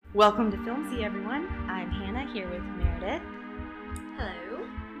Welcome to Filmsy, everyone. I'm Hannah here with Meredith. Hello.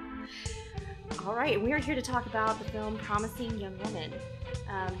 All right, we are here to talk about the film Promising Young Woman.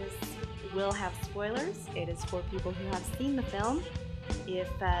 This will have spoilers. It is for people who have seen the film. If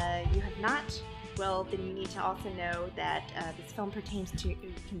you have not, well, then you need to also know that this film pertains to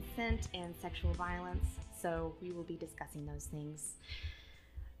consent and sexual violence, so we will be discussing those things.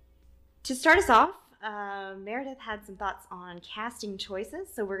 To start us off, Meredith had some thoughts on casting choices,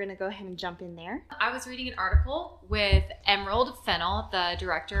 so we're going to go ahead and jump in there. I was reading an article with Emerald Fennell, the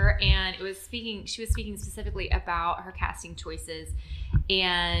director, and she was speaking specifically about her casting choices.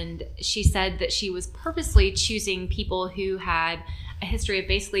 And she said that she was purposely choosing people who had a history of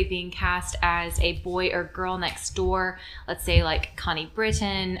basically being cast as a boy or girl next door. Let's say like Connie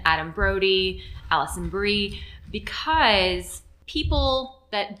Britton, Adam Brody, Alison Brie, because people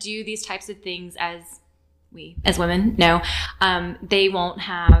that do these types of things as women know, they won't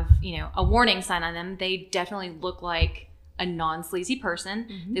have, a warning sign on them. They definitely look like a non-sleazy person.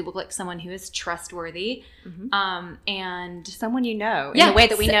 Mm-hmm. They look like someone who is trustworthy. Mm-hmm. And someone in the way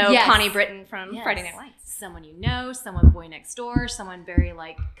that we know Connie Britton from Friday Night Lights. Someone someone boy next door, someone very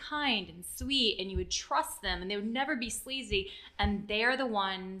kind and sweet, and you would trust them and they would never be sleazy. And they're the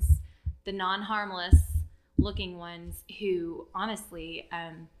ones, the non-harmless looking ones who honestly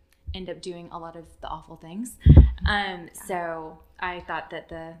end up doing a lot of the awful things. So I thought that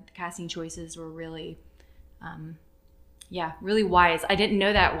the casting choices were really, really wise. I didn't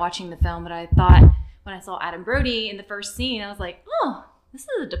know that watching the film, but I thought when I saw Adam Brody in the first scene, I was like, oh, this is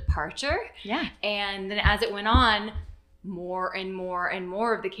a departure. Yeah. And then as it went on, more and more and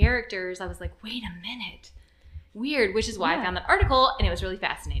more of the characters, I was like, wait a minute. Weird, which is why I found that article, and it was really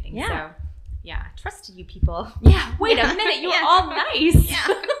fascinating. Yeah. So, yeah. I trusted you people. Yeah, wait a minute. You were all nice. Yeah,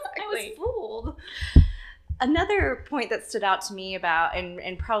 exactly. I was fooled. Another point that stood out to me about,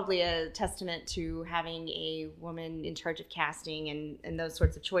 and probably a testament to having a woman in charge of casting and those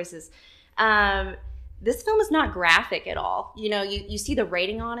sorts of choices, this film is not graphic at all. You see the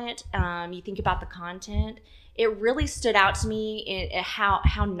rating on it. You think about the content. It really stood out to me in how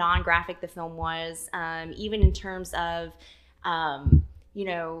non-graphic the film was, even in terms of,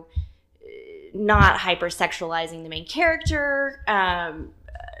 not hypersexualizing the main character.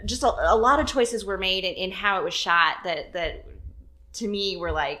 Just a lot of choices were made in how it was shot that to me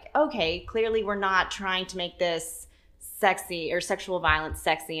were like, okay, clearly we're not trying to make this sexy or sexual violence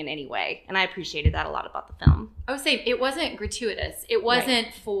sexy in any way. And I appreciated that a lot about the film. I was saying it wasn't gratuitous. It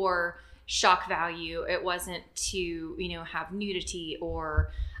wasn't for shock value. It wasn't to, have nudity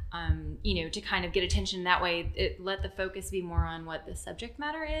or to kind of get attention that way. It let the focus be more on what the subject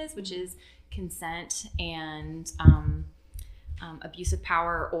matter is, which is consent and abuse of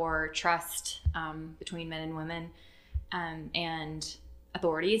power or trust between men and women and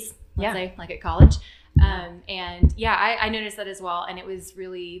authorities, let's say, like at college. I noticed that as well. And it was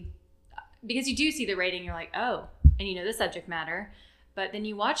really, because you do see the rating, you're like, oh, and the subject matter. But then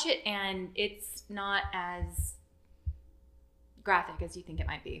you watch it and it's not as graphic as you think it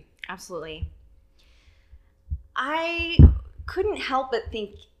might be. Absolutely. I couldn't help but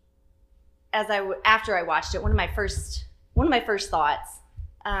think after I watched it, one of my first thoughts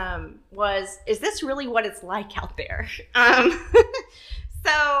was, is this really what it's like out there?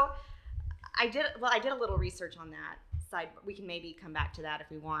 So I did a little research on that side. We can maybe come back to that if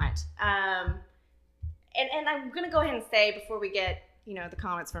we want. And I'm going to go ahead and say before we get the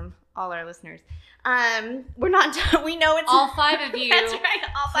comments from all our listeners, we're not done. We know it's all five of you. That's right.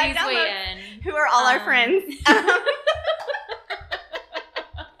 All five please weigh in. Who are all our friends.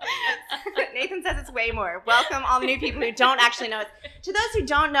 Nathan says it's way more. Welcome all the new people who don't actually know us. To those who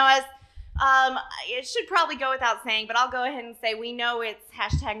don't know us, it should probably go without saying, but I'll go ahead and say we know it's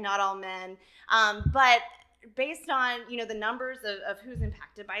 #NotAllMen. But based on the numbers of who's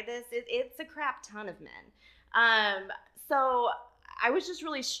impacted by this, it's a crap ton of men. So I was just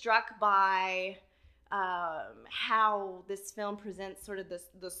really struck by how this film presents sort of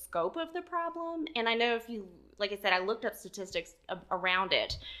the scope of the problem. And I know like I said, I looked up statistics around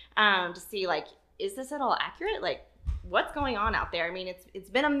it to see, is this at all accurate? What's going on out there? I mean, it's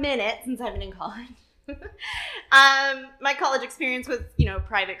been a minute since I've been in college. My college experience was,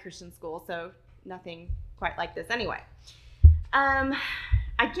 private Christian school, so nothing quite like this anyway.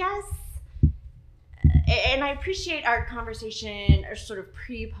 I guess, and I appreciate our conversation, our sort of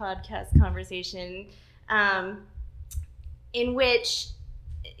pre-podcast conversation, in which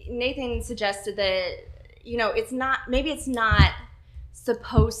Nathan suggested that, it's not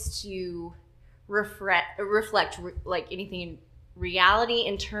supposed to reflect like anything in reality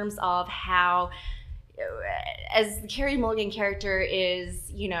in terms of how as the Carey Mulligan character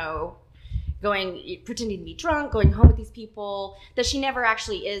is, you know, pretending to be drunk, going home with these people, that she never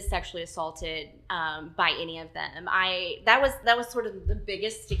actually is sexually assaulted by any of them. That was sort of the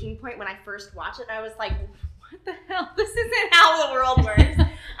biggest sticking point when I first watched it. I was like, what the hell? This isn't how the world works.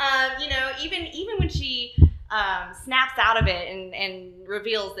 You know, even when she snaps out of it and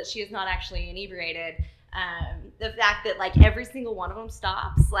reveals that she is not actually inebriated, the fact that like every single one of them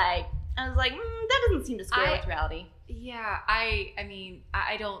stops, like I was like, that doesn't seem to square with reality. Yeah, I mean,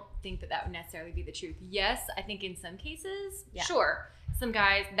 I don't think that would necessarily be the truth. Yes, I think in some cases, sure. Some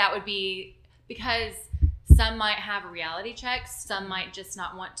guys, that would be because some might have a reality check. Some might just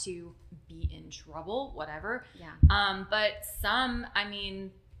not want to be in trouble, whatever. Yeah. But some, I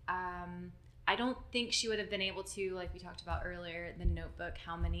mean, I don't think she would have been able to, like we talked about earlier, the Notebook,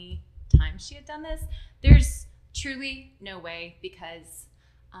 how many times she had done this. There's truly no way because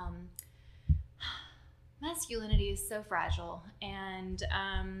masculinity is so fragile, and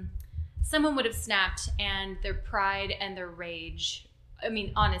someone would have snapped, and their pride and their rage, I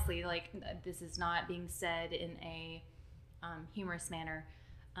mean, honestly, like, this is not being said in a humorous manner,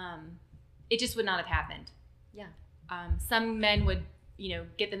 it just would not have happened. Yeah. Some men would, you know,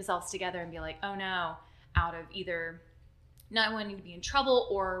 get themselves together and be like, oh no, out of either not wanting to be in trouble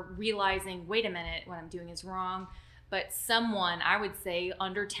or realizing, wait a minute, what I'm doing is wrong. But someone, I would say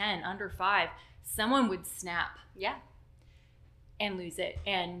under 10, under 5, someone would snap. Yeah. And lose it.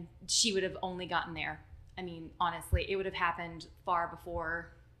 And she would have only gotten there. I mean, honestly, it would have happened far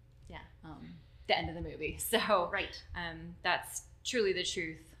before the end of the movie. So right. That's truly the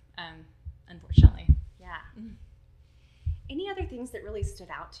truth, unfortunately. Yeah. Mm. Any other things that really stood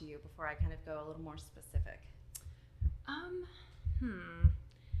out to you before I kind of go a little more specific?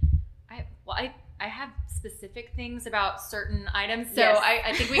 I have specific things about certain items, so yes.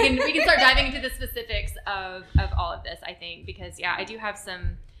 I think we can start diving into the specifics of all of this. I think because I do have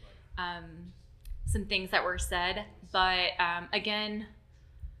some things that were said, but again,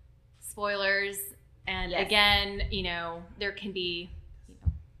 spoilers, and yes. Again, you know, there can be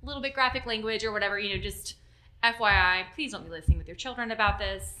a little bit graphic language or whatever. You know, just FYI, please don't be listening with your children about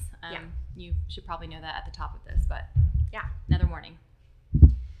this. You should probably know that at the top of this, but another warning.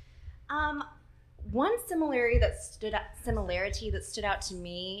 One similarity that stood out to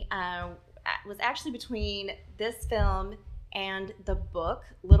me was actually between this film and the book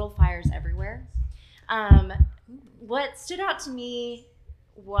Little Fires Everywhere. What stood out to me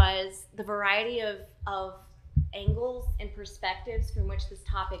was the variety of angles and perspectives from which this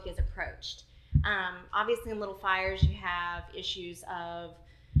topic is approached. Obviously in Little Fires you have issues of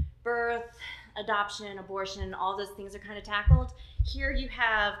birth, adoption, abortion, all those things are kind of tackled. Here you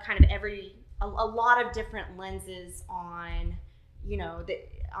have kind of a lot of different lenses on, you know,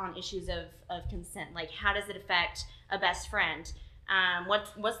 on issues of consent. Like, how does it affect a best friend?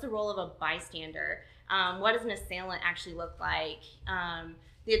 What's the role of a bystander? What does an assailant actually look like?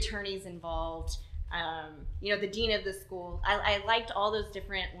 The attorneys involved, you know, the dean of the school. I liked all those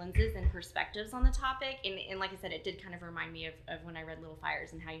different lenses and perspectives on the topic. And like I said, it did kind of remind me of when I read Little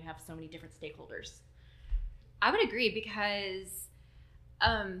Fires and how you have so many different stakeholders. I would agree because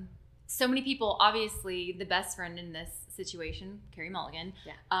so many people, obviously the best friend in this situation, Carey Mulligan,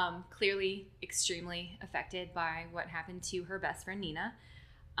 clearly extremely affected by what happened to her best friend, Nina.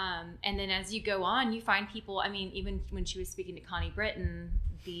 And then as you go on, you find people, I mean, even when she was speaking to Connie Britton,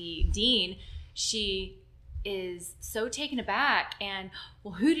 the dean, she is so taken aback and,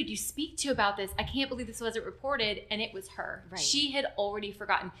 well, who did you speak to about this? I can't believe this wasn't reported. And it was her. Right. She had already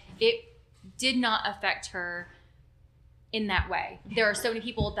forgotten. It did not affect her in that way. There are so many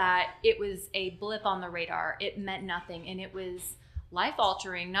people that it was a blip on the radar. It meant nothing. And it was life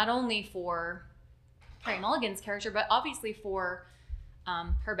altering, not only for Carey Mulligan's character, but obviously for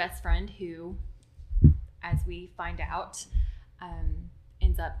her best friend who, as we find out,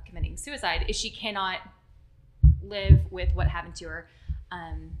 ends up committing suicide. She cannot live with what happened to her.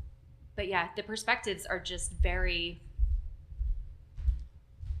 But yeah, the perspectives are just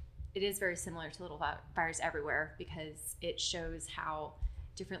it is very similar to Little Fires Everywhere because it shows how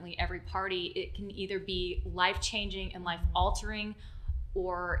differently every party, it can either be life-changing and life-altering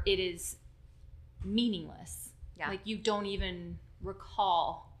or it is meaningless. Yeah. Like you don't even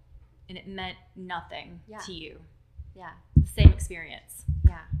recall and it meant nothing to you. Yeah. Same experience.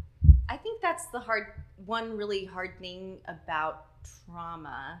 Yeah. I think that's one really hard thing about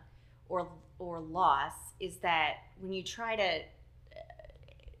trauma or loss is that when you try to,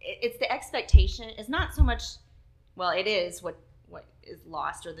 it's the expectation. It's not so much, well, it is what is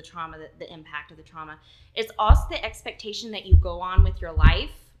lost or the trauma, the impact of the trauma. It's also the expectation that you go on with your life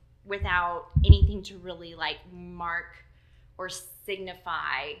without anything to really like mark or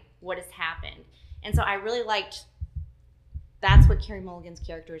signify what has happened. And so I really liked, that's what Carey Mulligan's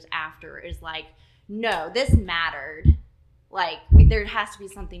character is after, is like, no, this mattered. Like, there has to be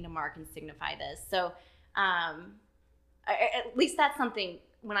something to mark and signify this. So at least that's something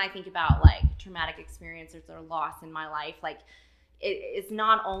when I think about like traumatic experiences or loss in my life, like it's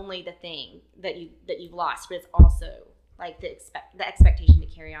not only the thing that you've lost, but it's also like the expectation to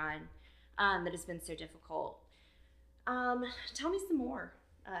carry on that has been so difficult. Tell me some more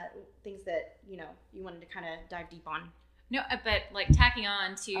things that you wanted to kind of dive deep on. No, but like tacking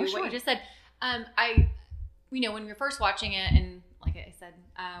on to what you just said, when we were first watching it, and like I said,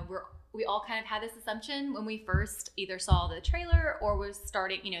 we all kind of had this assumption when we first either saw the trailer or was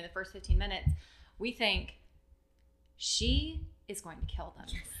starting, the first 15 minutes, we think she is going to kill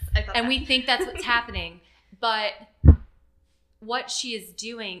them. And we think that's what's happening. But what she is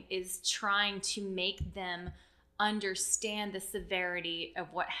doing is trying to make them understand the severity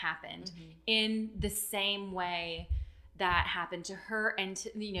of what happened in the same way that happened to her, and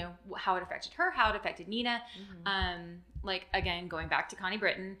how it affected her, how it affected Nina. Like, again, going back to Connie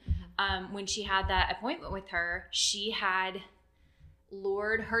Britton, when she had that appointment with her, she had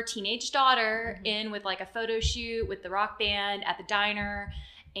lured her teenage daughter in with like a photo shoot with the rock band at the diner,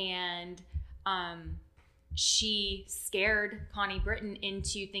 and she scared Connie Britton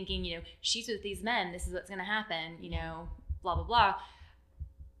into thinking, she's with these men, this is what's going to happen, blah, blah, blah.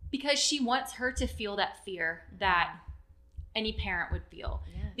 Because she wants her to feel that fear that any parent would feel.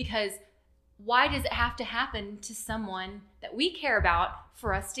 Yeah. Because why does it have to happen to someone that we care about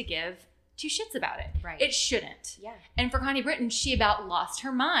for us to give two shits about it? Right. It shouldn't. Yeah. And for Connie Britton, she about lost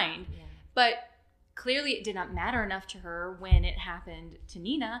her mind. Yeah. But clearly it did not matter enough to her when it happened to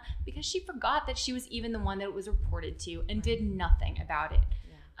Nina, because she forgot that she was even the one that it was reported to and did nothing about it.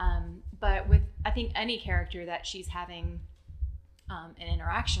 Yeah. But with, I think, any character that she's having an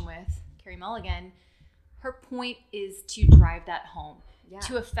interaction with, Carey Mulligan, her point is to drive that home,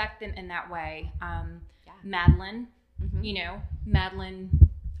 to affect them in that way. Madeline, Madeline,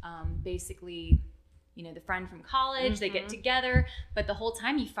 basically, the friend from college, they get together, but the whole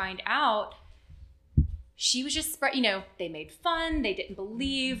time you find out she was just they made fun, they didn't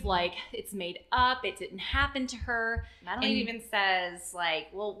believe, like, it's made up, it didn't happen to her. Madeline even says, like,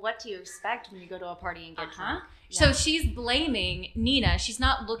 well, what do you expect when you go to a party and get drunk? Yeah. So she's blaming Nina. She's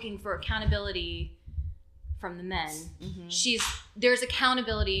not looking for accountability from the men. There's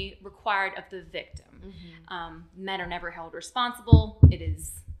accountability required of the victim. Men are never held responsible. It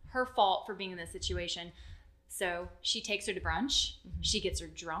is her fault for being in this situation. So she takes her to brunch. She gets her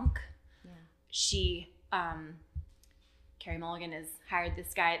drunk. Yeah. She, Carey Mulligan has hired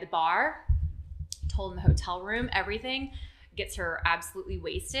this guy at the bar, told him the hotel room, everything, gets her absolutely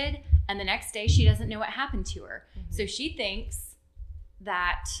wasted. And the next day she doesn't know what happened to her. So she thinks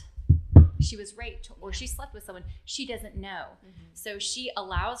that she was raped or she slept with someone. She doesn't know. So she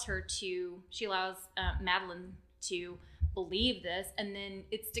allows Madeline to believe this, and then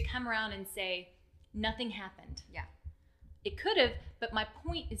it's to come around and say, nothing happened. Yeah. It could have, but my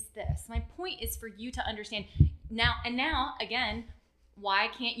point is this. My point is for you to understand now, again, why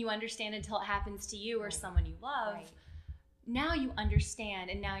can't you understand until it happens to you or someone you love? Right. Now you understand,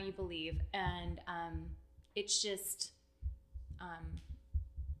 and now you believe. And it's just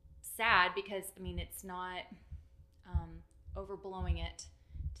sad because, it's not overblowing it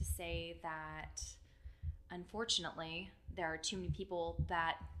to say that, unfortunately, there are too many people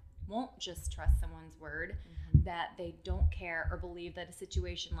that won't just trust someone's word, that they don't care or believe that a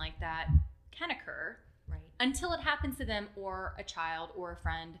situation like that can occur until it happens to them or a child or a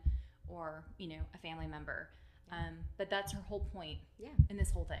friend or, a family member. But that's her whole point in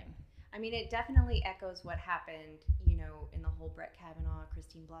this whole thing. It definitely echoes what happened, in the whole Brett Kavanaugh,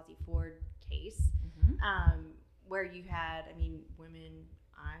 Christine Blasey Ford case, where you had, women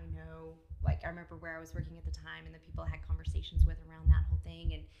I know, like, I remember where I was working at the time and the people I had conversations with around that whole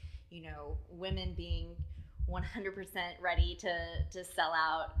thing, and, women being 100% ready to sell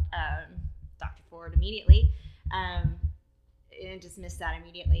out Dr. Ford immediately, and dismiss that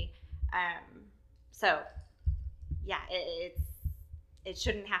immediately. So, yeah, it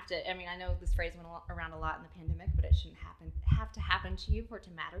shouldn't have to. I know this phrase went around a lot in the pandemic, but it shouldn't have to happen to you for it to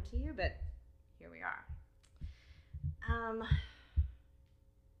matter to you. But here we are.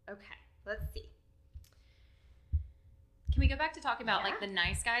 Okay, let's see. Can we go back to talk about like the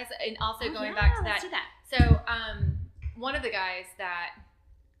nice guys, and also going back to that? Let's do that. So, one of the guys that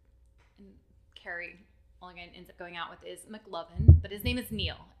Carey again ends up going out with is McLovin, but his name is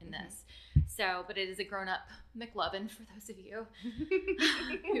Neil in this. So, but it is a grown-up McLovin for those of you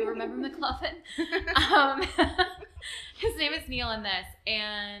who remember McLovin. His name is Neil in this,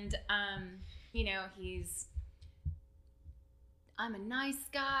 and you know, I'm a nice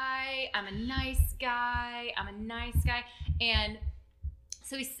guy, I'm a nice guy, I'm a nice guy. And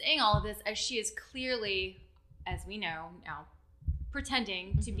so he's saying all of this as she is clearly, as we know now,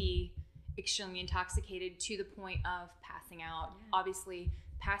 pretending to be extremely intoxicated to the point of passing out, obviously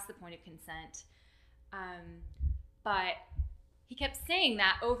past the point of consent. But he kept saying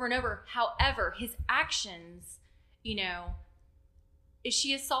that over and over. However, his actions, you know, is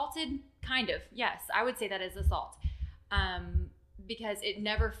she assaulted? Kind of. Yes, I would say that is assault. Because it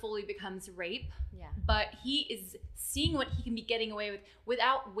never fully becomes rape. Yeah. But he is seeing what he can be getting away with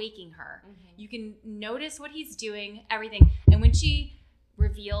without waking her. You can notice what he's doing, everything. And when she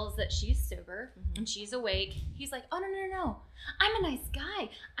reveals that she's sober and she's awake, he's like, oh, no. I'm a nice guy.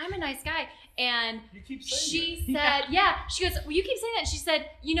 I'm a nice guy. And you keep saying she said, she goes, well, you keep saying that. She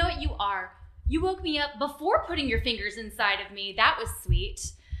said, you know what you are? You woke me up before putting your fingers inside of me. That was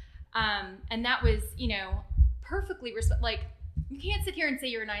sweet. And that was, you know, perfectly like, you can't sit here and say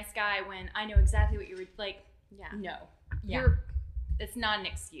you're a nice guy when I know exactly what you were like. Yeah. No. Yeah. It's not an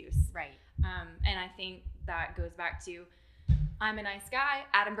excuse. Right. And I think that goes back to, I'm a nice guy.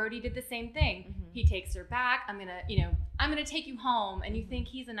 Adam Brody did the same thing. He takes her back. I'm gonna take you home. And you think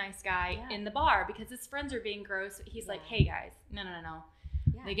he's a nice guy in the bar because his friends are being gross. He's like, hey guys, no.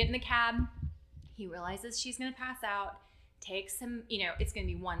 Yeah. They get in the cab. He realizes she's gonna pass out. Takes him, you know, it's gonna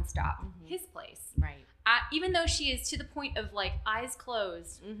be one stop, his place. Right. Even though she is to the point of like eyes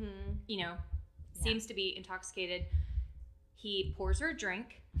closed, you know, seems to be intoxicated. He pours her a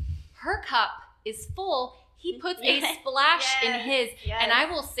drink. Her cup is full. He puts a splash in his. And I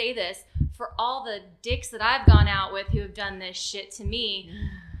will say this for all the dicks that I've gone out with who have done this shit to me.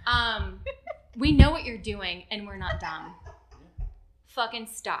 We know what you're doing and we're not dumb. Fucking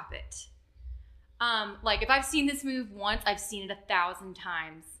stop it. Like if I've seen this move once, I've seen it 1,000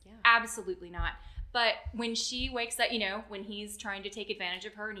 times. Yeah. Absolutely not. But when she wakes up, you know, when he's trying to take advantage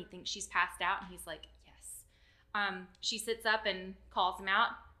of her and he thinks she's passed out and he's like, yes. She sits up and calls him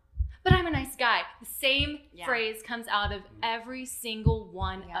out. But I'm a nice guy. The same phrase comes out of every single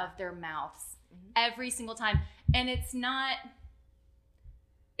one of their mouths. Every single time. And it's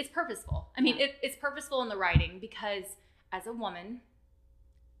purposeful. I mean, it's purposeful in the writing because as a woman,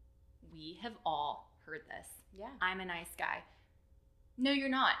 we have all heard this. Yeah. I'm a nice guy. No, you're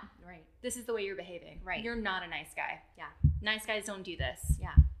not. Right. This is the way you're behaving. Right. You're not a nice guy. Yeah. Nice guys don't do this.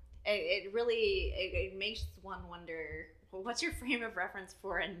 Yeah. It really makes one wonder, well, what's your frame of reference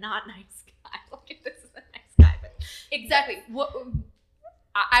for a not nice guy? Look at this is a nice guy. But exactly. What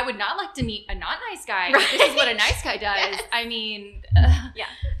I would not like to meet a not nice guy. Right. This is what a nice guy does. Yes. I mean,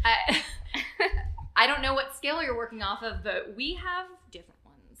 I don't know what scale you're working off of, but we have different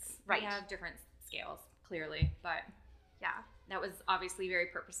ones. Right. We have different scales, clearly. But yeah, that was obviously very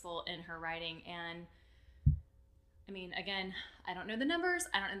purposeful in her writing. And I mean, again, I don't know the numbers.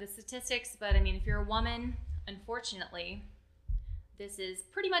 I don't know the statistics. But I mean, if you're a woman, unfortunately, this is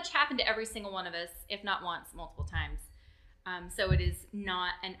pretty much happened to every single one of us, if not once, multiple times. So it is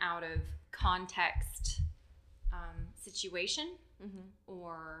not an out of context situation,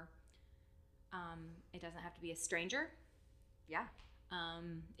 or it doesn't have to be a stranger. Yeah.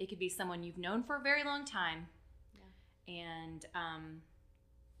 It could be someone you've known for a very long time. Yeah. And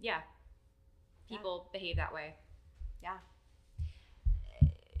people behave that way. Yeah.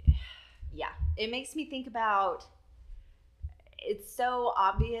 Yeah. It makes me think about, it's so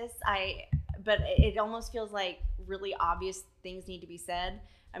obvious, but it almost feels like really obvious things need to be said.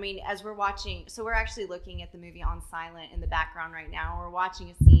 I mean, as we're watching, so we're actually looking at the movie on silent in the background right now. We're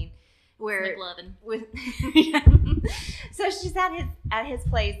watching a scene where with so she's at his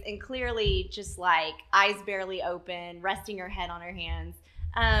place and clearly just like eyes barely open, resting her head on her hands.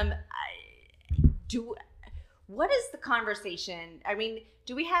 What is the conversation? I mean,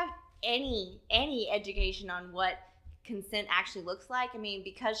 do we have any education on what consent actually looks like? I mean,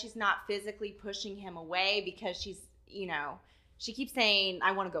 because she's not physically pushing him away, because she's, you know, she keeps saying,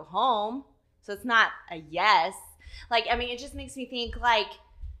 I want to go home. So it's not a yes. Like, I mean, it just makes me think, like,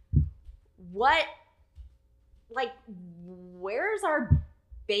 where's our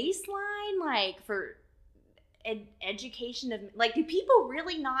baseline, like, for education of, like, do people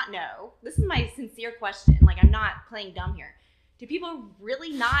really not know? This is my sincere question. Like, I'm not playing dumb here. Do people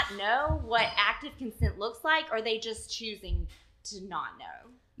really not know what active consent looks like? Or are they just choosing to not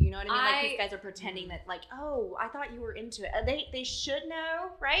know? You know what I mean? Like, these guys are pretending that, like, oh, I thought you were into it. They should know,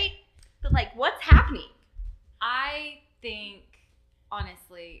 right? But, like, what's happening? I think,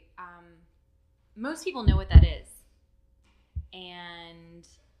 honestly, most people know what that is. And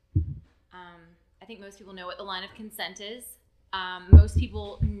I think most people know what the line of consent is. Most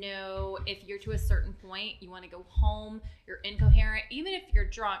people know if you're to a certain point, you want to go home, you're incoherent, even if you're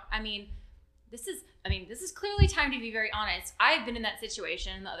drunk. This is clearly time to be very honest. I've been in that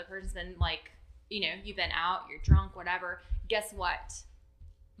situation. The other person's been like, you've been out, you're drunk, whatever. Guess what?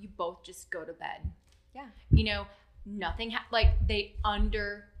 You both just go to bed. Yeah. Nothing, they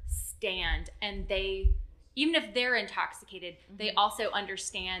understand, and even if they're intoxicated, they also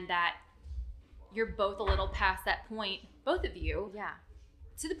understand that you're both a little past that point, both of you,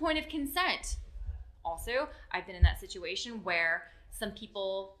 to the point of consent. Also, I've been in that situation where some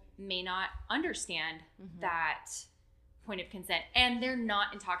people may not understand that point of consent, and they're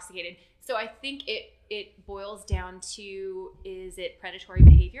not intoxicated. So I think it boils down to, is it predatory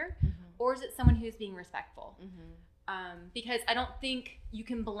behavior, or is it someone who's being respectful? Because I don't think you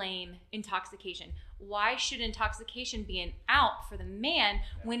can blame intoxication. Why should intoxication be an out for the man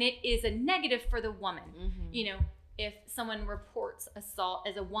when it is a negative for the woman? If someone reports assault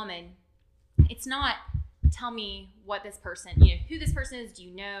as a woman, it's not, tell me what this person, who this person is, do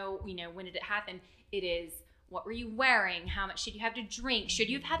you know, when did it happen? It is, what were you wearing? How much should you have to drink? Should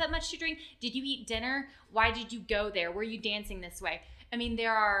you have had that much to drink? Did you eat dinner? Why did you go there? Were you dancing this way?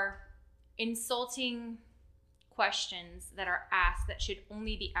 There are insulting questions that are asked that should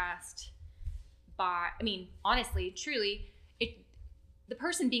only be asked by, honestly, truly, the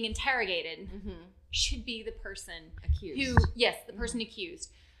person being interrogated should be the person accused. The person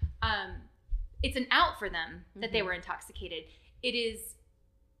accused. It's an out for them that they were intoxicated. It is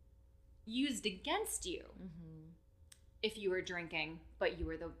used against you if you were drinking, but you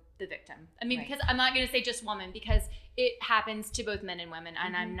were the victim. Because I'm not going to say just woman, because it happens to both men and women,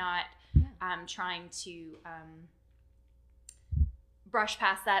 and I'm not trying to brush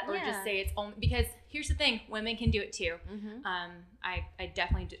past that or just say it's only, because here's the thing, women can do it too. I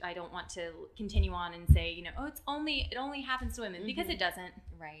definitely I don't want to continue on and say, it only happens to women, because it doesn't.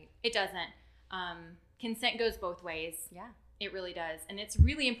 Right. It doesn't. Consent goes both ways. Yeah. It really does. And it's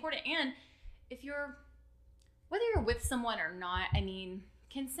really important. And whether you're with someone or not,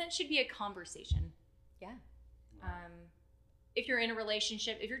 consent should be a conversation. Yeah. If you're in a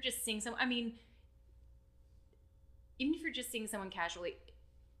relationship, if you're just seeing someone, even if you're just seeing someone casually,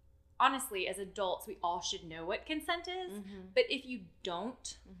 honestly, as adults, we all should know what consent is. But if you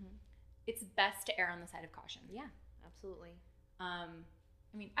don't, it's best to err on the side of caution. Yeah, absolutely.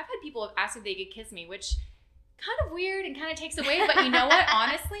 I've had people have asked if they could kiss me, which kind of weird and kind of takes away. But you know what?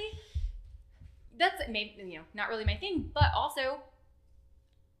 Honestly, that's maybe not really my thing. But also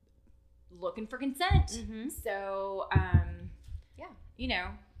looking for consent. So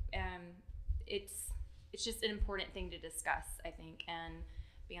it's just an important thing to discuss, I think, and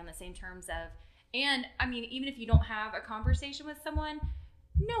be on the same terms of. And even if you don't have a conversation with someone,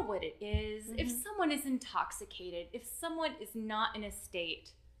 know what it is. If someone is intoxicated, if someone is not in a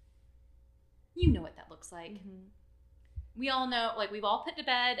state, you know what that looks like. We all know, we've all put to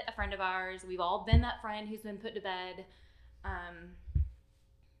bed a friend of ours. We've all been that friend who's been put to bed.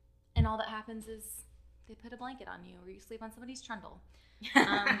 And all that happens is they put a blanket on you, or you sleep on somebody's trundle.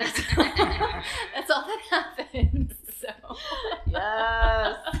 That's all that happens. So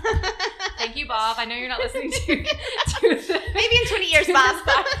yes. Thank you, Bob. I know you're not listening to maybe in 20 years, Bob.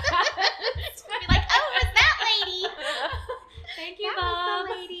 We'll be like, oh, it was that lady. Thank you, that Bob.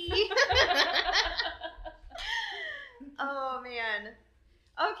 was the lady. Oh man.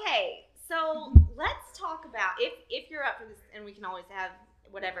 Okay, so let's talk about, if you're up for this, and we can always have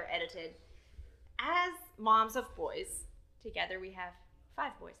whatever edited. As moms of boys, together we have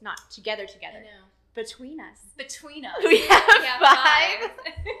 5 boys. Not together. I know. Between us. We have 5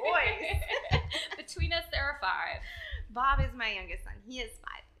 boys. Between us, there are 5. Bob is my youngest son. He is 5.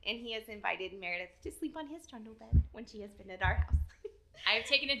 And he has invited Meredith to sleep on his trundle bed when she has been at our house. I have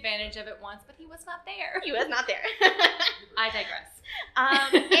taken advantage of it once, but he was not there. He was not there. I digress.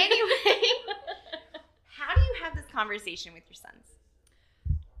 Anyway, how do you have this conversation with your sons?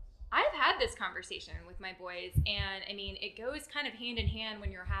 I've had this conversation with my boys, and it goes kind of hand in hand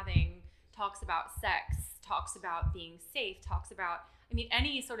when you're having talks about sex, talks about being safe, talks about,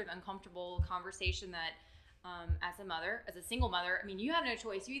 any sort of uncomfortable conversation that, as a mother, as a single mother, you have no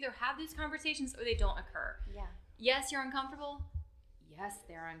choice. You either have these conversations or they don't occur. Yeah. Yes, you're uncomfortable. Yes,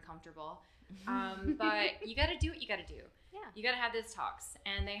 they're uncomfortable. But you got to do what you got to do. Yeah. You got to have those talks,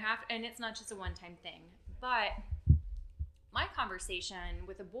 and and it's not just a one-time thing. But my conversation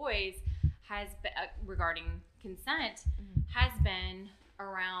with the boys has been, regarding consent, has been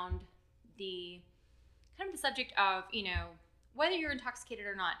around the the subject of, you know, whether you're intoxicated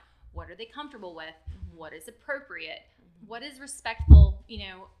or not, what are they comfortable with? What is appropriate? What is respectful? You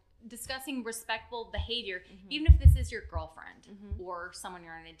know, discussing respectful behavior, even if this is your girlfriend or someone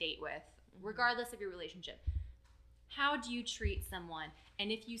you're on a date with, regardless of your relationship. How do you treat someone?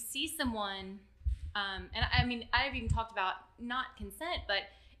 And if you see someone, and I mean, I've even talked about not consent, but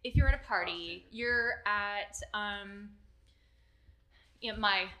if you're at a party, you're at, you know,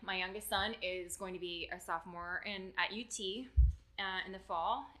 my youngest son is going to be a sophomore at UT in the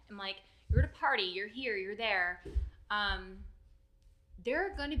fall. I'm like, you're at a party, you're here, you're there. There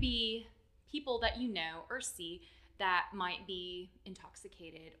are going to be people that you know or see that might be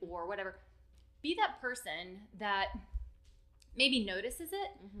intoxicated or whatever. Be that person that maybe notices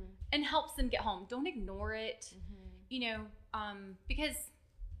it and helps them get home. Don't ignore it, you know, because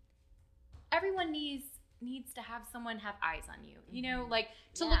everyone needs to have someone have eyes on you, you know, like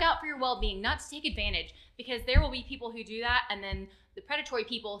to look out for your well-being, not to take advantage, because there will be people who do that, and then the predatory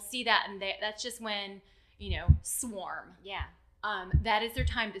people see that, and that's just when, you know, swarm. Yeah. That is their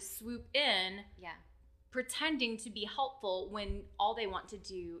time to swoop in, Yeah. pretending to be helpful when all they want to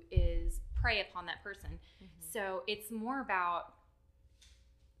do is prey upon that person. So it's more about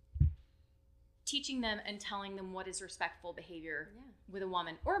teaching them and telling them what is respectful behavior with a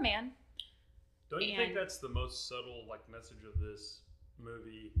woman or a man. Don't you think that's the most subtle like message of this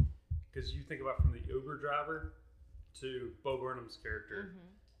movie? Because you think about from the Uber driver to Bo Burnham's character,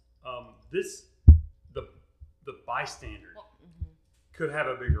 the bystander could have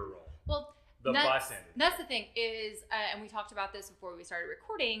a bigger role. Well, bystander. That's the thing is, and we talked about this before we started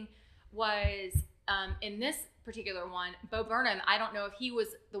recording, was in this particular one, Bo Burnham, I don't know if he was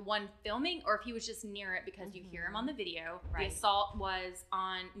the one filming or if he was just near it, because you hear him on the video. Right. The assault was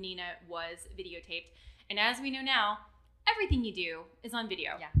on Nina, was videotaped. And as we know now, everything you do is on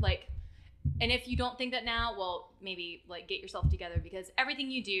video. Yeah. Like, and if you don't think that now, well, maybe like get yourself together, because everything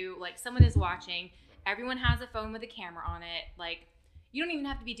you do, like someone is watching, everyone has a phone with a camera on it. Like, you don't even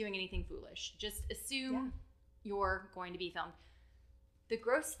have to be doing anything foolish. Just assume you're going to be filmed. The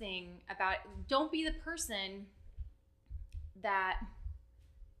gross thing about, don't be the person that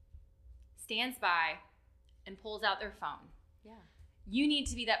stands by and pulls out their phone. Yeah. You need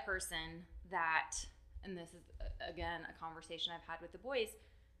to be that person that, and this is, again, a conversation I've had with the boys,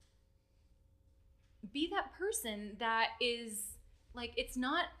 be that person that is, like, it's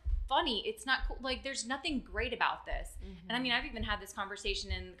not funny. It's not cool. Like, there's nothing great about this. And I mean, I've even had this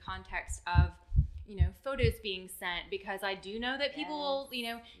conversation in the context of, you know, photos being sent, because I do know that people will, you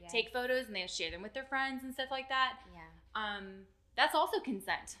know, take photos and they'll share them with their friends and stuff like that. Yeah. That's also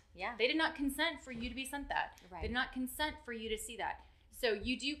consent. Yeah. They did not consent for you to be sent that. Right. They did not consent for you to see that. So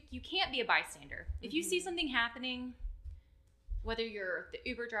you can't be a bystander. If you see something happening, whether you're the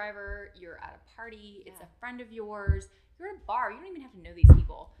Uber driver, you're at a party, it's a friend of yours, you're at a bar, you don't even have to know these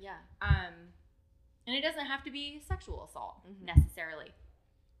people. Yeah. And it doesn't have to be sexual assault necessarily.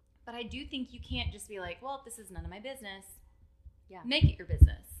 But I do think you can't just be like, well, this is none of my business. Yeah. Make it your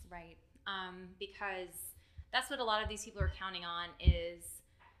business. Right. Because that's what a lot of these people are counting on is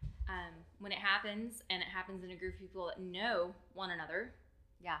when it happens, and it happens in a group of people that know one another.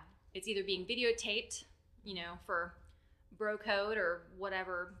 Yeah. It's either being videotaped, you know, for bro code or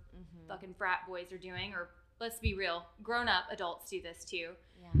whatever fucking frat boys are doing, or let's be real, grown-up adults do this too.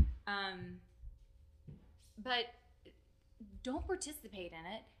 Yeah. But don't participate in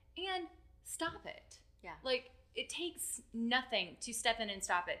it and stop it. Yeah. Like, it takes nothing to step in and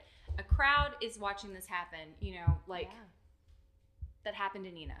stop it. A crowd is watching this happen, you know, like that happened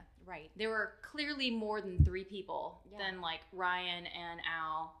to Nina. Right. There were clearly more than 3 people than like Ryan and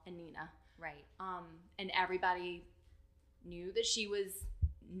Al and Nina. Right. And everybody knew that she was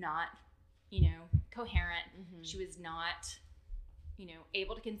not, you know, coherent. She was not, you know,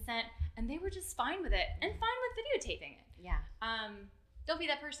 able to consent, and they were just fine with it and fine with videotaping it. Yeah. Don't be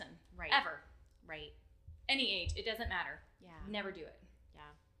that person. Right. Ever. Right. Any age. It doesn't matter. Yeah. Never do it. Yeah.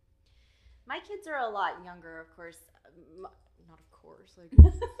 My kids are a lot younger, of course. Not of course. Like,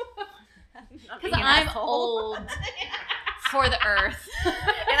 because I'm old for the earth.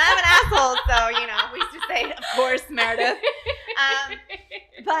 And I'm an asshole, so, you know, we used to say, of course, Meredith.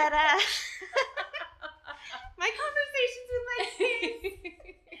 But my conversations with my kids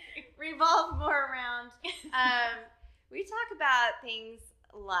revolve more around, we talk about things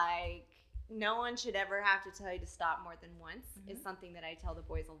like no one should ever have to tell you to stop more than once is something that I tell the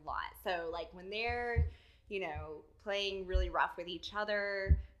boys a lot. So, like, when they're, you know, playing really rough with each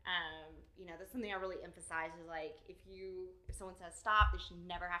other, you know, that's something I really emphasize is, like, if someone says stop, they should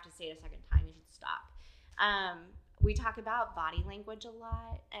never have to say it a second time. You should stop. We talk about body language a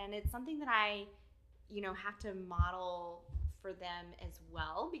lot, and it's something that I have to model for them as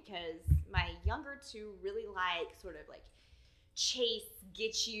well, because my younger two really like sort of like chase,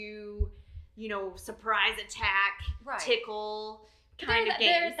 get you, surprise attack, Right. tickle kind of games.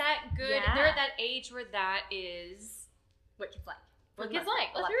 They're that good. Yeah. They're at that age where that is What kids like. what kids like.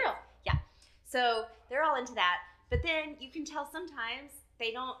 A Let's lot be of real. kids. Yeah. So they're all into that. But then you can tell sometimes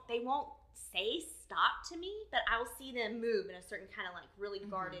they won't say stop to me, but I will see them move in a certain kind of like really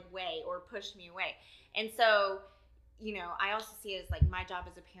guarded way or push me away. And so, I also see it as like my job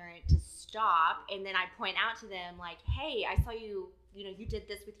as a parent to stop, and then I point out to them like, hey, I saw you, you did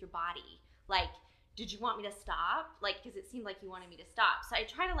this with your body. Like, did you want me to stop? Like, because it seemed like you wanted me to stop. So I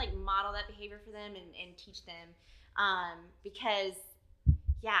try to like model that behavior for them and teach them, because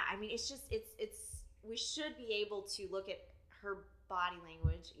it's we should be able to look at her body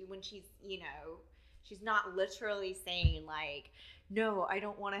language when she's she's not literally saying like, no, I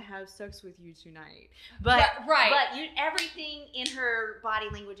don't want to have sex with you tonight, but everything in her body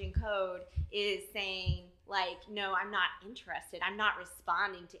language and code is saying like, no, I'm not interested, I'm not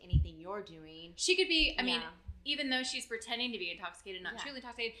responding to anything you're doing. She could be, I mean, even though she's pretending to be intoxicated, not truly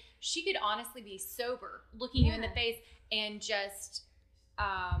intoxicated, she could honestly be sober, looking you in the face and just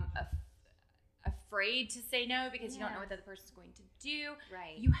afraid to say no because you don't know what the other person's going to do.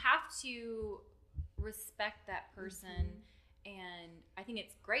 Right. You have to respect that person. And I think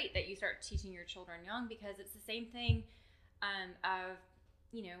it's great that you start teaching your children young, because it's the same thing of,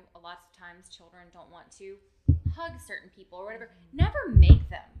 a lot of times children don't want to hug certain people or whatever. Never make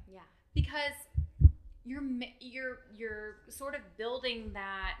them. Yeah. Because you're sort of building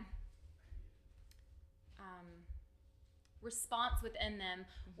that response within them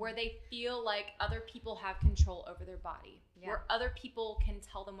where they feel like other people have control over their body, where other people can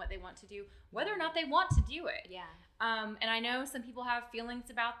tell them what they want to do, whether or not they want to do it. Yeah. And I know some people have feelings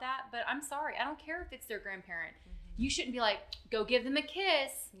about that, but I'm sorry. I don't care if it's their grandparent. You shouldn't be like, go give them a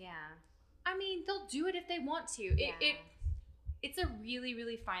kiss. Yeah. I mean, they'll do it if they want to. Yeah. It's a really,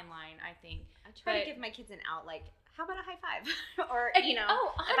 really fine line, I think. I try to give my kids an out, like, how about a high five? Or,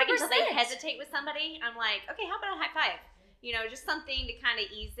 Oh, if I can tell they 100%. hesitate with somebody, I'm like, okay, how about a high five? Just something to kind of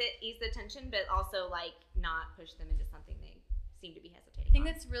ease the tension, but also like not push them into something they seem to be hesitating. I think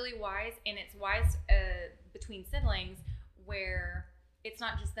that's really wise, and it's wise between siblings, where it's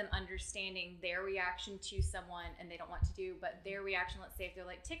not just them understanding their reaction to someone and they don't want to do, but their reaction, let's say if they're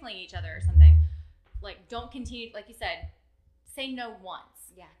like tickling each other or something, like don't continue, like you said, say no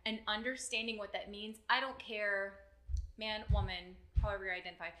once. Yeah. And understanding what that means. I don't care, man, woman, however you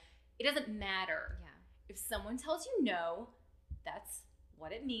identify, it doesn't matter. Yeah. If someone tells you no, that's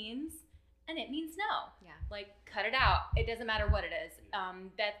what it means, and it means no. Yeah. Like, cut it out. It doesn't matter what it is.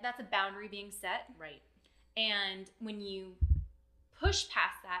 That's a boundary being set. Right. And when you push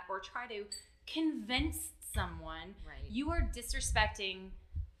past that or try to convince someone, you are disrespecting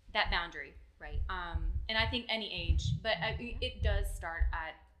that boundary. Right. And I think any age, but it does start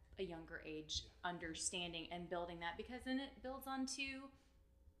at a younger age, understanding and building that, because then it builds onto,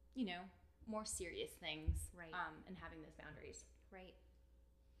 more serious things, right? And having those boundaries, right?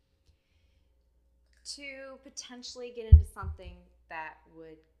 To potentially get into something that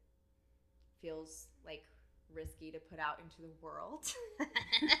feels like risky to put out into the world.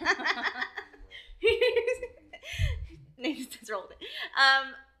 Nathan says roll it.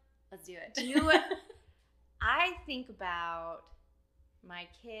 Let's do it. I think about my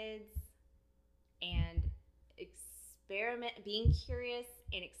kids and being curious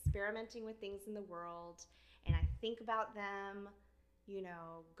and experimenting with things in the world, and I think about them,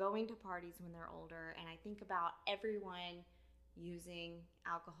 going to parties when they're older, and I think about everyone using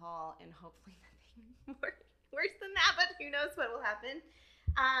alcohol, and hopefully nothing worse than that, but who knows what will happen.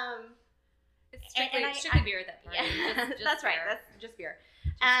 It's strictly beer at that party. Yeah, just that's beer. right. That's just beer.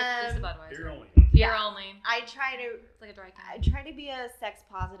 Just a Budweiser. Beer only. Beer only. I try to. It's like a dry can. I try to be a sex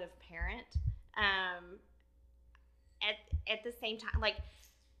positive parent. At the same time, like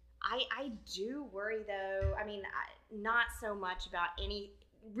I do worry though. I mean, not so much about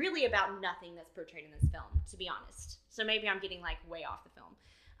about nothing that's portrayed in this film, to be honest. So maybe I'm getting like way off the film.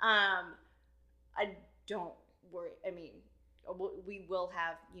 I don't worry. I mean, we will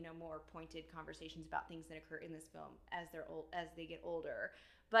have more pointed conversations about things that occur in this film as they get older.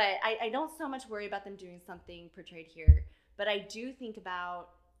 But I don't so much worry about them doing something portrayed here. But I do think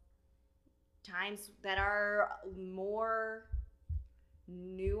about times that are more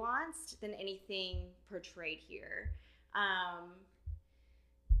nuanced than anything portrayed here. How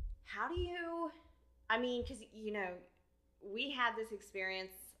do you, because, we had this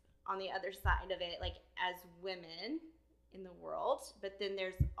experience on the other side of it, like as women, in the world, but then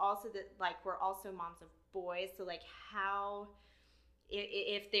there's also we're also moms of boys, so like how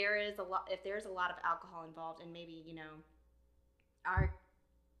if there's a lot of alcohol involved, and maybe our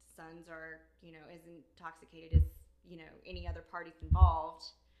sons are as intoxicated as any other parties involved,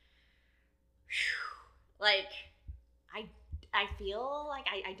 like I feel like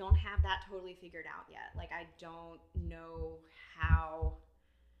I don't have that totally figured out yet. Like I don't know how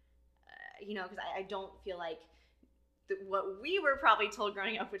because I don't feel like what we were probably told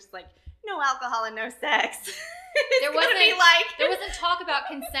growing up, which is like no alcohol and no sex. There wasn't talk about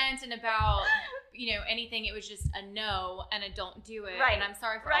consent and about anything. It was just a no and a don't do it. Right. And I'm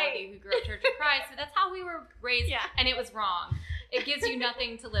sorry for all of you who grew up Church of Christ, but that's how we were raised. Yeah. And it was wrong. It gives you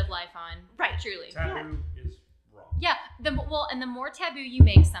nothing to live life on. Right. Truly. Taboo is wrong. Yeah. And the more taboo you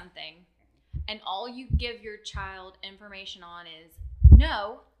make something, and all you give your child information on is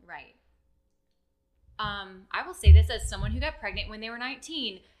no. Right. I will say this as someone who got pregnant when they were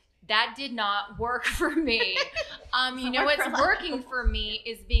 19. That did not work for me. What's working for me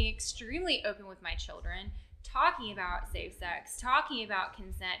is being extremely open with my children, talking about safe sex, talking about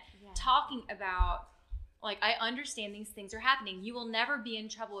consent, talking about, like, I understand these things are happening. You will never be in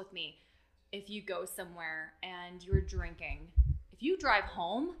trouble with me if you go somewhere and you're drinking. If you drive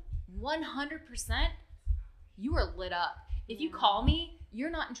home, 100%, you are lit up. If you call me,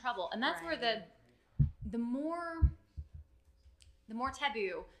 you're not in trouble. And that's where the more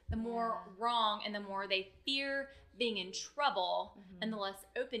taboo, the more wrong, and the more they fear being in trouble, and the less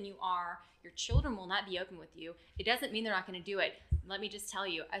open you are, your children will not be open with you. It doesn't mean they're not going to do it. Let me just tell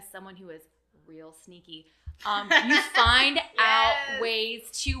you, as someone who is real sneaky, you find out ways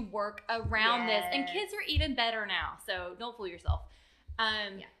to work around this. And kids are even better now, so don't fool yourself.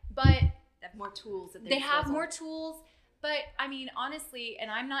 But they have more tools at their disposal. Have more tools. But I mean, honestly, and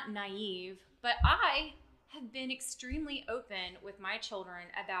I'm not naive, but I have been extremely open with my children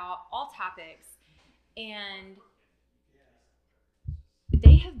about all topics, and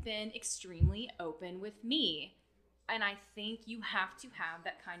they have been extremely open with me. And I think you have to have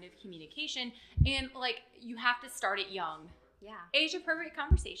that kind of communication, and like you have to start it young. Yeah. Age appropriate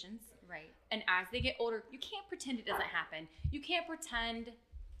conversations. Right. And as they get older, you can't pretend it doesn't happen. You can't pretend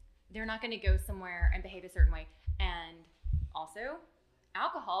they're not going to go somewhere and behave a certain way. And also,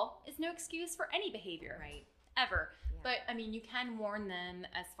 alcohol is no excuse for any behavior. Right. Ever. Yeah. But I mean, you can warn them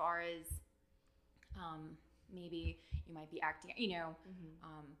as far as maybe you might be acting,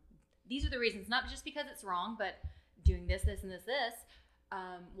 these are the reasons, not just because it's wrong, but doing this, and this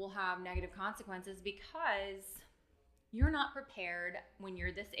will have negative consequences because you're not prepared when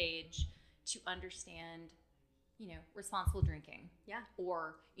you're this age to understand, responsible drinking. Yeah.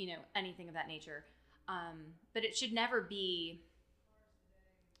 Or, anything of that nature. But it should never be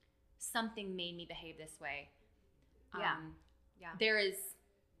something made me behave this way. There is,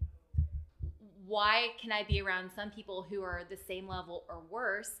 why can I be around some people who are the same level or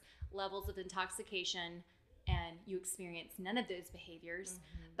worse levels of intoxication, and you experience none of those behaviors,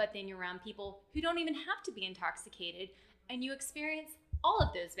 but then you're around people who don't even have to be intoxicated and you experience all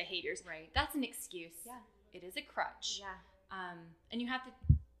of those behaviors. Right. That's an excuse. Yeah. It is a crutch. Yeah. And you have to,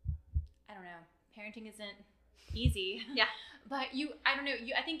 I don't know, parenting isn't easy. Yeah. But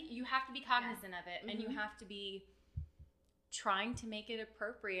I think you have to be cognizant of it, and you have to be trying to make it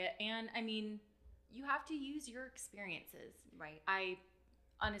appropriate. And I mean, you have to use your experiences. Right. I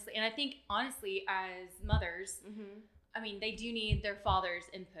think honestly, as mothers, I mean, they do need their father's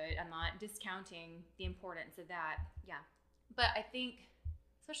input. I'm not discounting the importance of that. Yeah. But I think,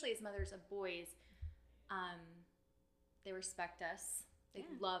 especially as mothers of boys, they respect us. They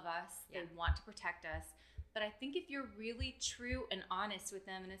love us. Yeah. They want to protect us. But I think if you're really true and honest with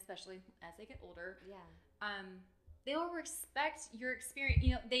them, and especially as they get older, they will respect your experience.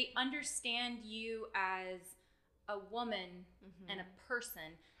 They understand you as a woman and a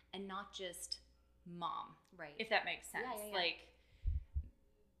person, and not just mom. Right. If that makes sense. Yeah. Like,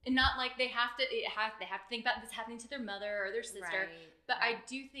 and not like they have to think about this happening to their mother or their sister. Right. But I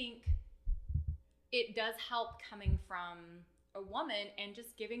do think it does help coming from a woman and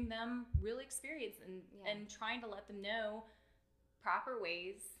just giving them real experience and trying to let them know proper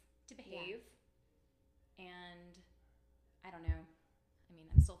ways to behave. And I don't know. I mean,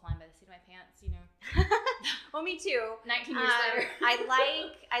 I'm still flying by the seat of my pants, Well, me too. 19 years later.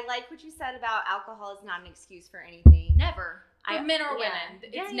 I like what you said about alcohol is not an excuse for anything. Never. For men or women.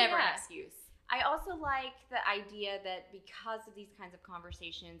 It's never an excuse. I also like the idea that because of these kinds of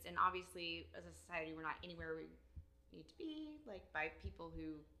conversations, and obviously as a society we're not anywhere we need to be, like by people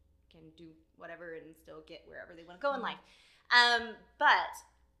who can do whatever and still get wherever they want to go in life. But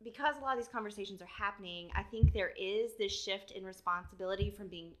because a lot of these conversations are happening, I think there is this shift in responsibility from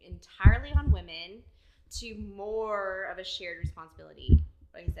being entirely on women to more of a shared responsibility.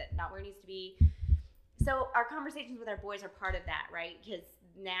 Like I said, not where it needs to be. So our conversations with our boys are part of that, right? Because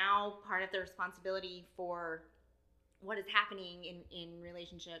now part of the responsibility for what is happening in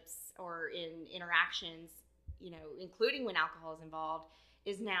relationships or in interactions, you know, including when alcohol is involved,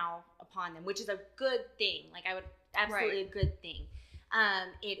 is now upon them, which is a good thing. Like, I would absolutely a good thing.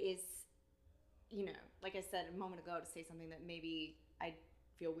 It is, you know, like I said a moment ago, to say something that maybe I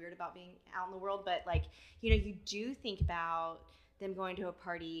feel weird about being out in the world, but like, you know, you do think about them going to a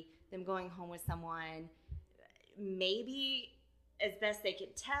party, them going home with someone, maybe as best they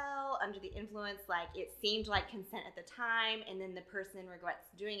could tell under the influence, like it seemed like consent at the time, and then the person regrets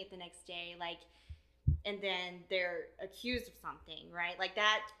doing it the next day, like, and then they're accused of something, right? Like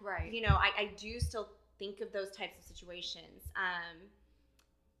that, right? You know, I do still think of those types of situations.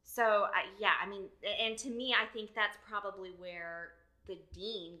 So I mean, and to me, I think that's probably where the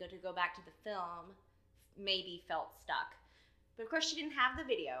dean, to go back to the film, maybe felt stuck. But of course, she didn't have the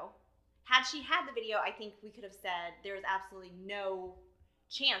video. Had she had the video, I think we could have said there was absolutely no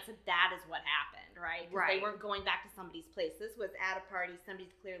chance that is what happened, right? Because they weren't going back to somebody's place. This was at a party.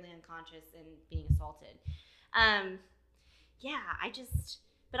 Somebody's clearly unconscious and being assaulted. Yeah,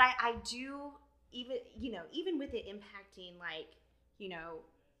 but I do, even, you know, even with it impacting, like, you know,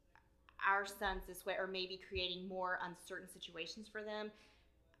 our sons this way, or maybe creating more uncertain situations for them,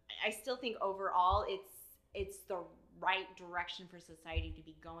 I still think overall it's the right direction for society to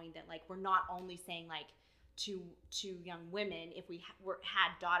be going. That, like, we're not only saying, like, to young women, if we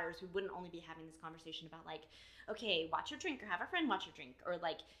had daughters, we wouldn't only be having this conversation about, like, okay, watch your drink, or have a friend watch your drink, or,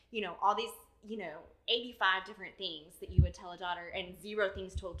 like, you know, all these, you know, 85 different things that you would tell a daughter and 0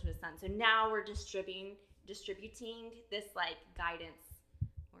 things told to a son. So now we're distributing this, like, guidance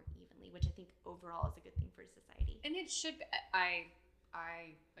more evenly, which I think overall is a good thing for society. And it should be, I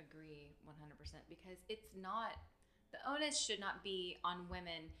agree 100%, because it's not, the onus should not be on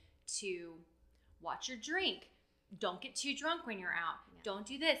women to watch your drink. Don't get too drunk when you're out. Yeah. Don't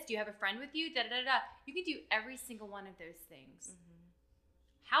do this. Do you have a friend with you? Da da da da. You can do every single one of those things. Mm-hmm.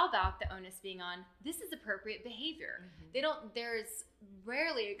 How about the onus being on, this is appropriate behavior? Mm-hmm. There's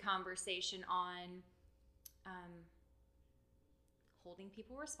rarely a conversation on holding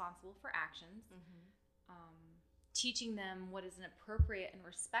people responsible for actions, teaching them what is an appropriate and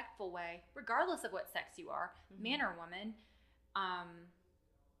respectful way, regardless of what sex you are, man or woman,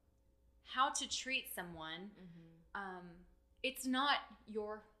 how to treat someone. It's not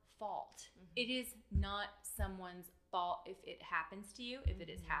your fault. It is not someone's fault if it happens to you, if it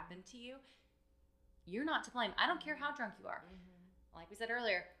has happened to you. You're not to blame. I don't care how drunk you are. Like we said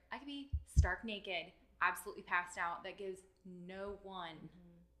earlier, I could be stark naked, absolutely passed out. That gives no one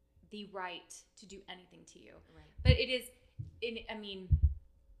the right to do anything to you. Right. But it is, I mean,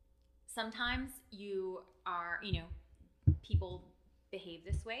 sometimes you are, you know, people behave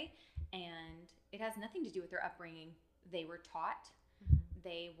this way, and it has nothing to do with their upbringing. They were taught,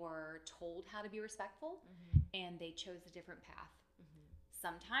 they were told how to be respectful, and they chose a different path.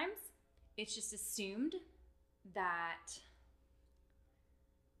 Sometimes it's just assumed that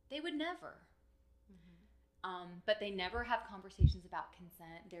they would never. But they never have conversations about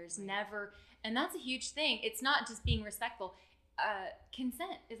consent. There's never, and that's a huge thing. It's not just being respectful.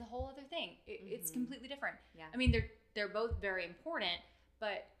 Consent is a whole other thing. It's completely different. Yeah. I mean, they're both very important,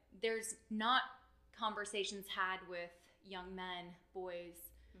 but there's not conversations had with young men, boys,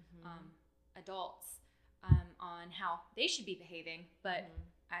 adults, on how they should be behaving. But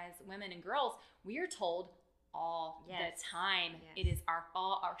as women and girls, we are told all the time, it is our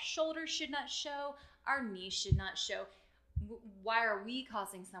fault. Our shoulders should not show. Our knees should not show. Why are we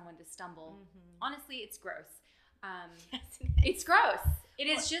causing someone to stumble? Honestly, it's gross. It's gross. It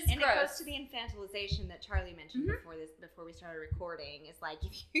is just and gross. And it goes to the infantilization that Charlie mentioned before we started recording. It's like,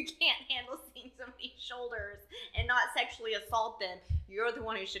 if you can't handle seeing somebody's shoulders and not sexually assault them, you're the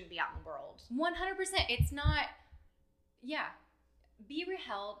one who shouldn't be out in the world. 100%. It's not. Yeah. Be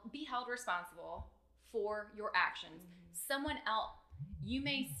held responsible for your actions. Someone else, you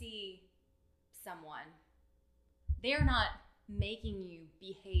may see someone, they're not making you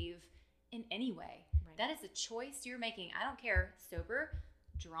behave in any way. That is a choice you're making. I don't care, sober,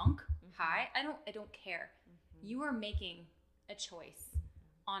 drunk, high, I don't care. You are making a choice.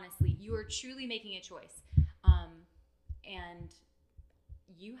 Honestly, you are truly making a choice. And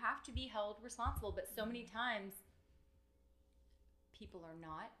you have to be held responsible, but so many times people are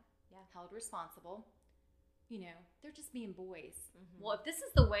not held responsible. You know, they're just being boys. Well, if this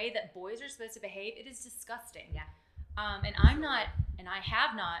is the way that boys are supposed to behave, it is disgusting. Yeah. And I'm not, and I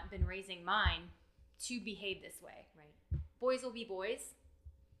have not been raising mine to behave this way. Right. Boys will be boys.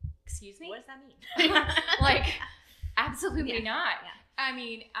 Excuse me? What does that mean? Like, absolutely Yeah. not. Yeah. I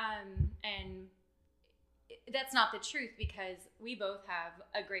mean, and that's not the truth, because we both have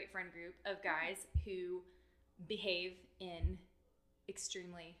a great friend group of guys who behave in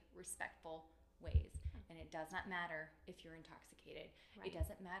extremely respectful ways. And it does not matter if you're intoxicated. Right. It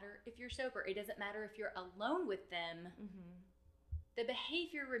doesn't matter if you're sober. It doesn't matter if you're alone with them. Mm-hmm. The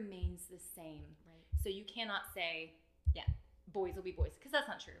behavior remains the same. Right. So you cannot say, Yeah. boys will be boys, because that's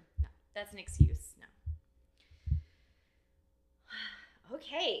not true. No. That's an excuse. No.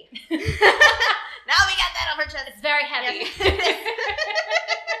 Okay. Now we got that off our chest. It's very heavy. Yes.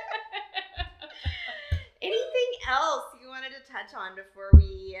 Anything else you wanted to touch on before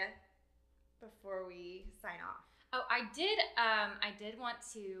we sign off? Oh, I did want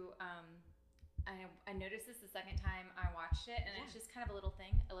to. I noticed this the second time I watched it, and it's just kind of a little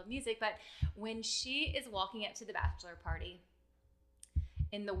thing. I love music, but when she is walking up to the bachelor party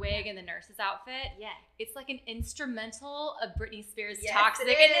in the wig and the nurse's outfit, Yeah. it's like an instrumental of Britney Spears' Yes, "Toxic,"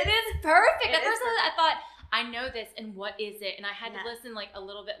 it and it is perfect. It At is first, I perfect. thought, I know this, and what is it? And I had Yeah. to listen like a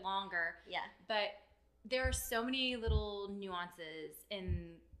little bit longer. Yeah. But there are so many little nuances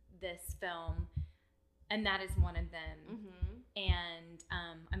in this film, and that is one of them. Mm-hmm. And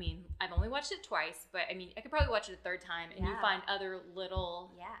I mean, I've only watched it twice, but I mean, I could probably watch it a third time, and you Yeah. find other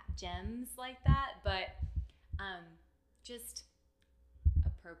little Yeah. gems like that. But just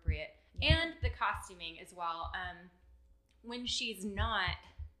appropriate, Yeah. and the costuming as well. When she's not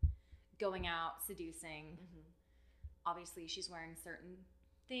going out seducing, Mm-hmm. obviously she's wearing certain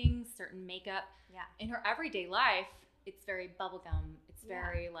things, certain makeup. Yeah. In her everyday life, it's very bubblegum. It's Yeah.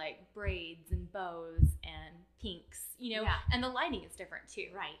 very like braids and bows and pinks, you know, Yeah. and the lighting is different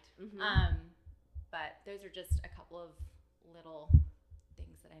too. Right. Mm-hmm. But those are just a couple of little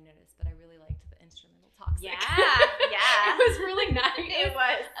things that I noticed, but I really liked the instrumental "Toxic." Yeah. Yeah. It was really nice. It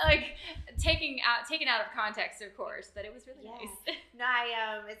was. like taken out of context, of course, but it was really Yeah. nice.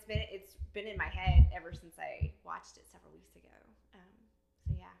 No, it's been in my head ever since I watched it several weeks ago.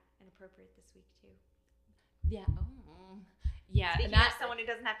 So yeah, and appropriate this week too. Yeah. Oh. Yeah. Speaking and of someone who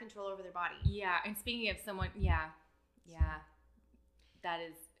doesn't have control over their body. Yeah, and speaking of someone, that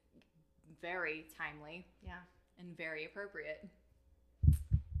is very timely Yeah. and very appropriate.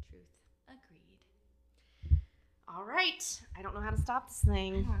 Truth. Agreed. All right. I don't know how to stop this I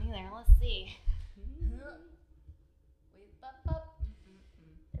thing. don't either. Let's see. There we are.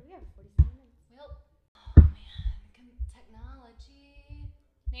 47 minutes. Well, oh man, technology.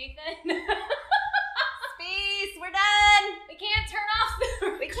 Nathan.